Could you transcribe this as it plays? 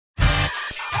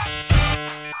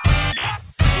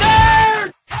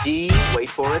D, wait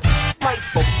for it,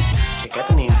 delightful. Check out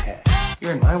the name tag.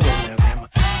 You're in my world now, Grandma.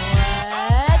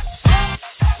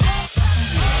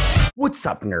 What's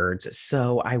up, nerds?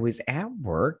 So I was at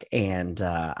work and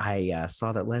I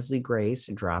saw that Leslie Grace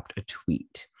dropped a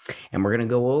tweet. And we're going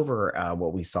to go over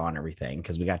what we saw and everything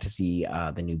because we got to see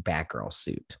the new Batgirl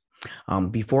suit.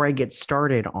 Before I get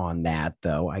started on that,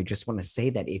 though, I just want to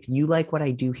say that if you like what I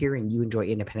do here and you enjoy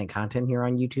independent content here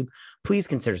on YouTube, please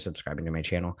consider subscribing to my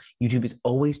channel. YouTube is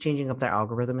always changing up their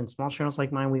algorithm, and small channels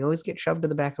like mine, we always get shoved to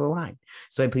the back of the line.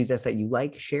 So I please ask that you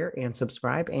like, share, and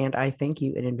subscribe, and I thank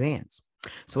you in advance.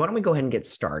 So why don't we go ahead and get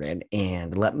started,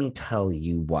 and let me tell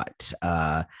you what.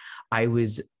 I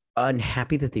was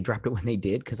unhappy that they dropped it when they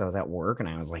did because I was at work, and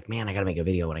I was like, man, I got to make a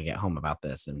video when I get home about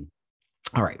this, and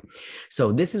all right.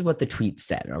 So this is what the tweet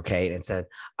said. Okay. And it said,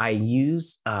 I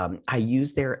use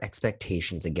their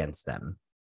expectations against them.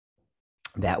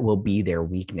 That will be their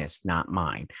weakness, not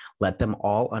mine. Let them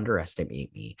all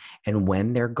underestimate me. And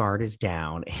when their guard is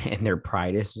down and their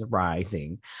pride is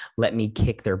rising, let me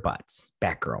kick their butts.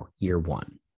 Batgirl, year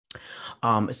one.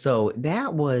 So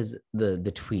that was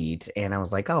the tweet, and I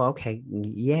was like, oh, okay,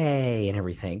 yay, and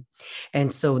everything.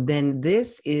 And so then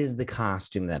this is the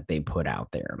costume that they put out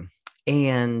there.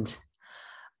 And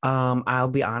I'll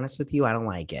be honest with you, I don't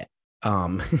like it.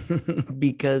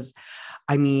 Because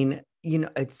I mean, you know,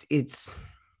 it's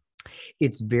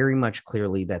very much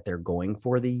clearly that they're going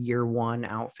for the year one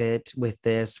outfit with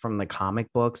this from the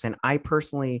comic books. And I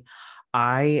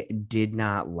did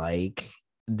not like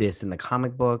this in the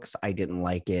comic books. I didn't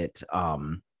like it.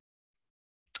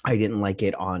 I didn't like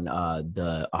it on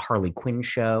the Harley Quinn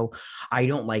show. I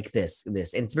don't like this. And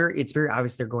it's very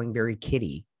obvious they're going very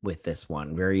kiddie with this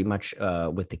one, very much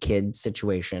with the kid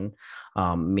situation.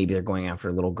 Maybe they're going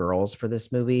after little girls for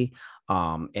this movie.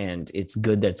 And it's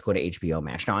good that it's going to HBO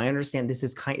Max. Now I understand this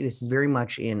is very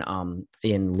much in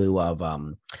lieu of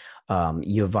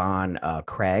Yvonne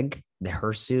Craig,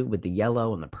 her suit with the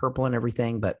yellow and the purple and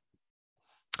everything, but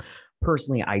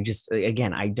personally, I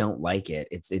don't like it.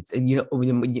 It's you know,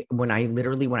 when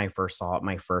I first saw it,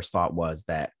 my first thought was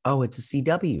that, oh, it's a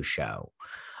CW show.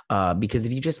 Because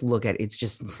if you just look at it, it's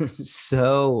just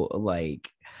so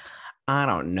like, I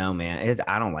don't know, man.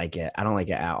 I don't like it. I don't like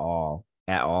it at all.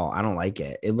 At all. I don't like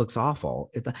it. It looks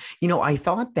awful. I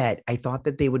thought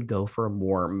that they would go for a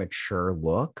more mature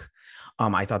look.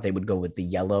 I thought they would go with the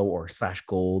yellow or /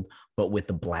 gold, but with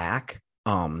the black.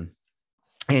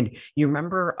 And you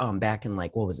remember back in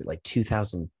like, what was it, like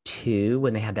 2002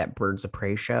 when they had that Birds of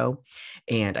Prey show?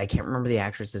 And I can't remember the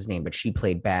actress's name, but she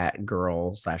played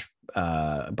Batgirl /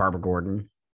 Barbra Gordon.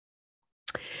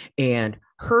 And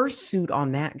her suit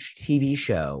on that TV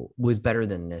show was better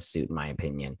than this suit, in my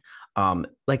opinion.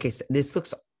 Like I said,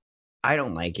 I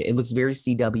don't like it. It looks very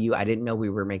CW. I didn't know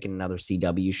we were making another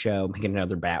CW show, making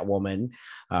another Batwoman.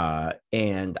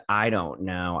 And I don't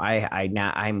know.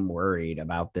 I'm worried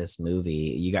about this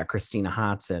movie. You got Christina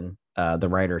Hodson, the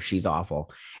writer. She's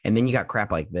awful. And then you got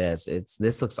crap like this.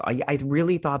 I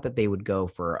really thought that they would go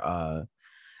for,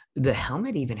 the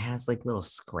helmet even has like little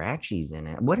scratchies in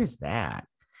it. What is that?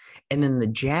 And then the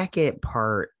jacket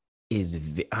part is,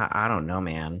 I don't know,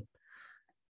 man.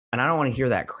 And I don't want to hear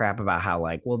that crap about how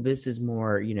like, well, this is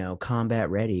more, you know, combat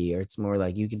ready, or it's more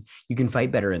like you can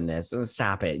fight better in this.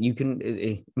 Stop it.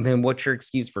 Then what's your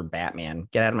excuse for Batman?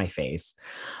 Get out of my face.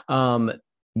 Yeah,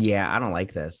 I don't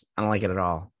like this. I don't like it at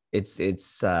all.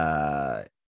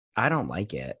 I don't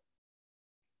like it.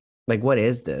 Like, what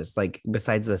is this? Like,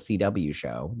 besides the CW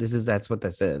show, that's what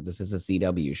this is. This is a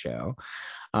CW show.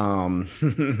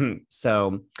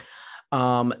 So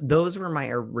those were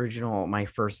my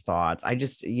first thoughts. I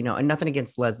just, and nothing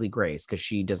against Leslie Grace because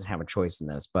she doesn't have a choice in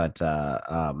this, but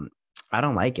I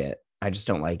don't like it. I just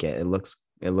don't like it. It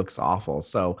looks awful.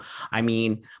 So, I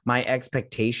mean, my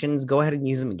expectations, go ahead and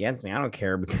use them against me. I don't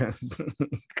care because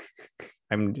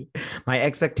my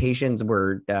expectations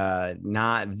were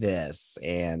not this,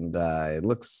 and it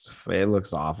looks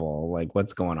awful. Like,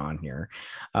 what's going on here?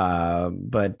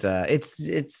 But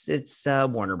it's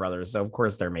Warner Brothers, so of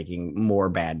course they're making more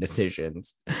bad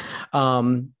decisions.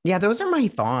 Yeah, those are my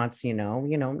thoughts.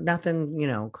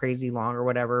 Nothing crazy long or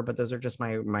whatever, but those are just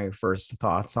my first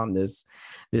thoughts on this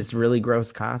really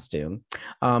gross costume.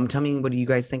 Tell me, what do you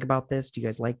guys think about this? Do you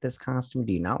guys like this costume?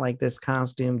 Do you not like this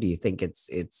costume? Do you think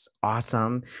it's awesome?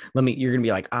 awesome. You're gonna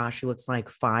be like, she looks like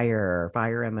fire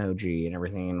emoji and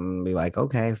everything. And I'm gonna be like,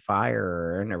 okay,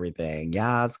 fire and everything.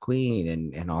 Yes,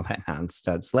 queen and all that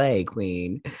nonsense. Slay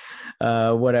queen,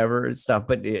 whatever stuff.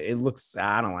 But it looks,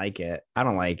 I don't like it. I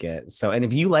don't like it. So, and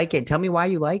if you like it, tell me why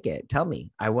you like it. Tell me.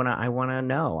 I wanna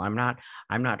know. I'm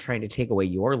not trying to take away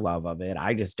your love of it.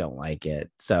 I just don't like it.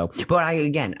 So, but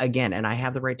again, and I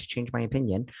have the right to change my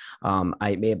opinion.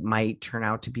 It might turn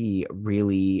out to be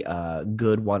really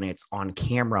good when it's on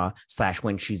camera /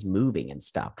 when she's moving and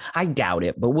stuff. I doubt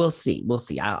it, but we'll see.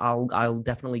 I'll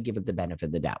definitely give it the benefit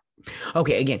of the doubt.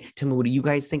 Okay, again, tell me, what do you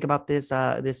guys think about this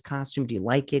costume? Do you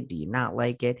like it? Do you not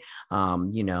like it?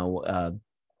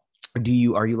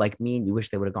 Are you like me and you wish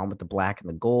they would have gone with the black and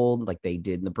the gold like they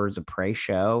did in the Birds of Prey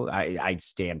show? I'd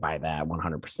stand by that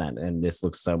 100%. And this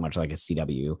looks so much like a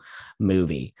CW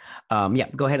movie. Yeah,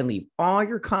 go ahead and leave all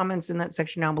your comments in that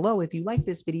section down below. If you like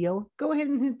this video, go ahead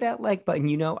and hit that like button.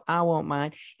 I won't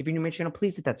mind. If you're new to my channel,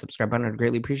 please hit that subscribe button. I'd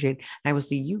greatly appreciate it. And I will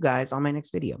see you guys on my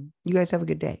next video. You guys have a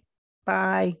good day.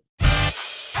 Bye.